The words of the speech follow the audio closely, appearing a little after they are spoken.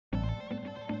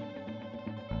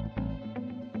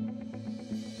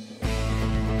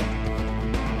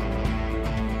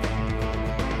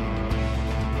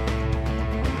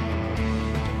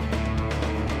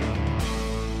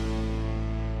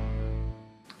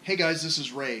Hey guys, this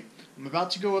is Ray. I'm about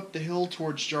to go up the hill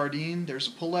towards Jardine. There's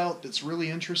a pullout that's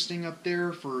really interesting up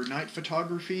there for night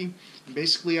photography. And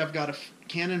basically, I've got a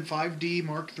Canon 5D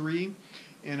Mark III,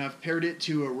 and I've paired it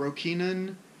to a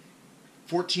Canon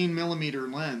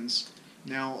 14mm lens.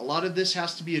 Now, a lot of this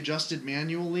has to be adjusted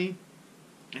manually.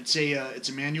 It's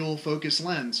a manual focus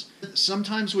lens.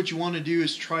 Sometimes what you want to do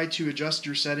is try to adjust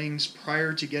your settings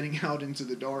prior to getting out into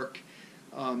the dark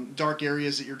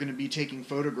areas that you're going to be taking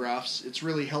photographs. It's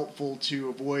really helpful to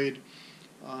avoid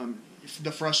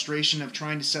the frustration of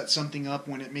trying to set something up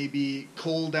when it may be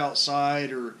cold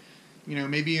outside, or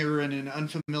maybe you're in an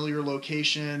unfamiliar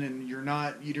location and you're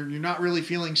not really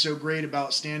feeling so great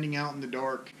about standing out in the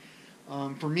dark.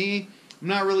 For me, I'm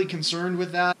not really concerned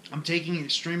with that. I'm taking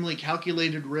extremely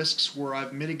calculated risks where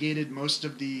I've mitigated most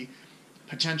of the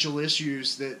potential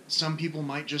issues that some people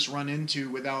might just run into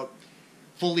without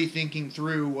fully thinking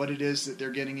through what it is that they're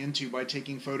getting into by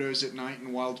taking photos at night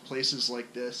in wild places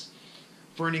like this.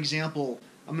 For an example,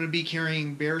 I'm going to be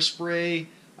carrying bear spray.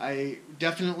 I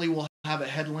definitely will have a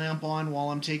headlamp on while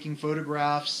I'm taking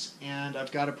photographs, and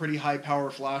I've got a pretty high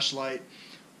power flashlight.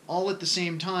 All at the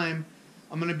same time,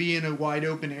 I'm going to be in a wide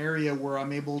open area where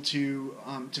I'm able to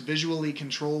visually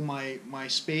control my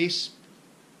space.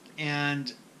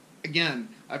 And again,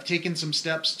 I've taken some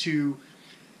steps to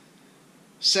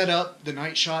set up the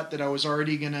night shot that I was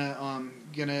already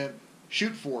gonna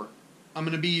shoot for. I'm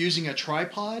gonna be using a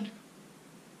tripod.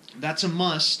 That's a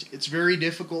must. It's very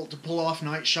difficult to pull off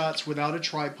night shots without a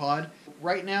tripod.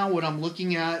 Right now, what I'm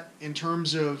looking at in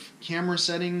terms of camera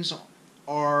settings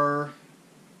are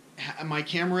my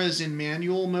camera is in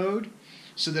manual mode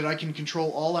so that I can control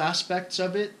all aspects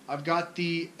of it. I've got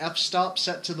the f-stop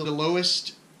set to the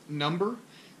lowest number,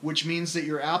 which means that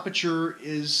your aperture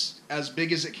is as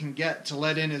big as it can get to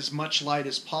let in as much light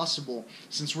as possible.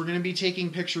 Since we're going to be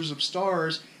taking pictures of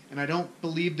stars, and I don't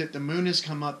believe that the moon has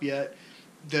come up yet,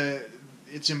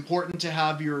 it's important to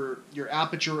have your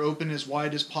aperture open as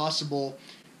wide as possible,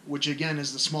 which again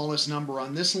is the smallest number.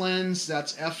 On this lens,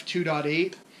 that's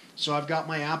f2.8. So I've got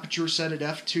my aperture set at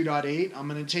f2.8. I'm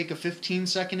going to take a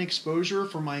 15-second exposure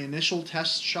for my initial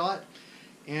test shot,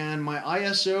 and my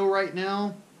ISO right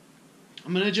now,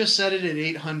 I'm going to just set it at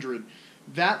 800.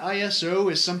 That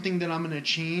ISO is something that I'm going to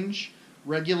change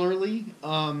regularly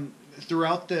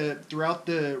throughout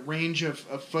the range of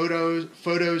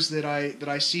photos that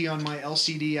I see on my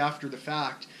LCD after the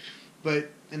fact. But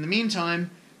in the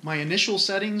meantime, my initial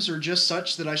settings are just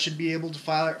such that I should be able to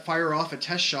fire off a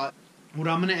test shot. What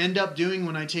I'm going to end up doing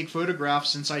when I take photographs,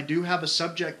 since I do have a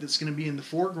subject that's going to be in the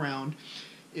foreground,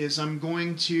 is I'm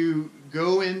going to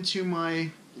go into my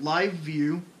live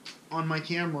view on my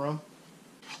camera.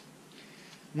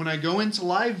 When I go into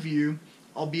live view,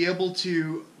 I'll be able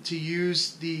to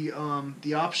use the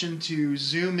option to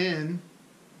zoom in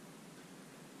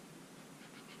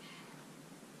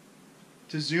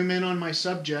on my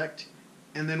subject,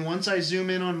 and then once I zoom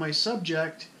in on my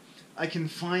subject, I can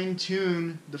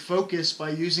fine-tune the focus by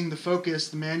using the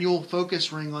manual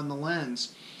focus ring on the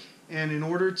lens. And in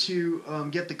order to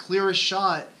get the clearest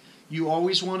shot, you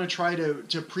always want to try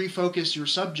to pre-focus your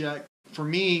subject. For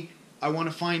me, I want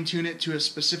to fine-tune it to a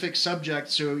specific subject,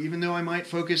 so even though I might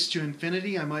focus to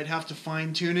infinity, I might have to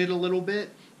fine-tune it a little bit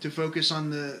to focus on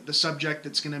the subject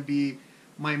that's going to be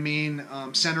my main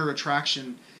center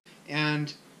attraction.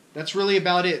 And that's really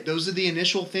about it. Those are the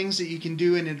initial things that you can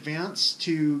do in advance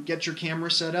to get your camera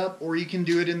set up, or you can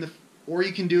do it in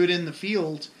the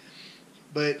field.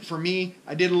 But for me,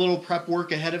 I did a little prep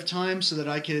work ahead of time so that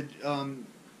I could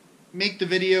make the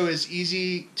video as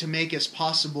easy to make as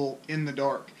possible in the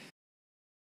dark.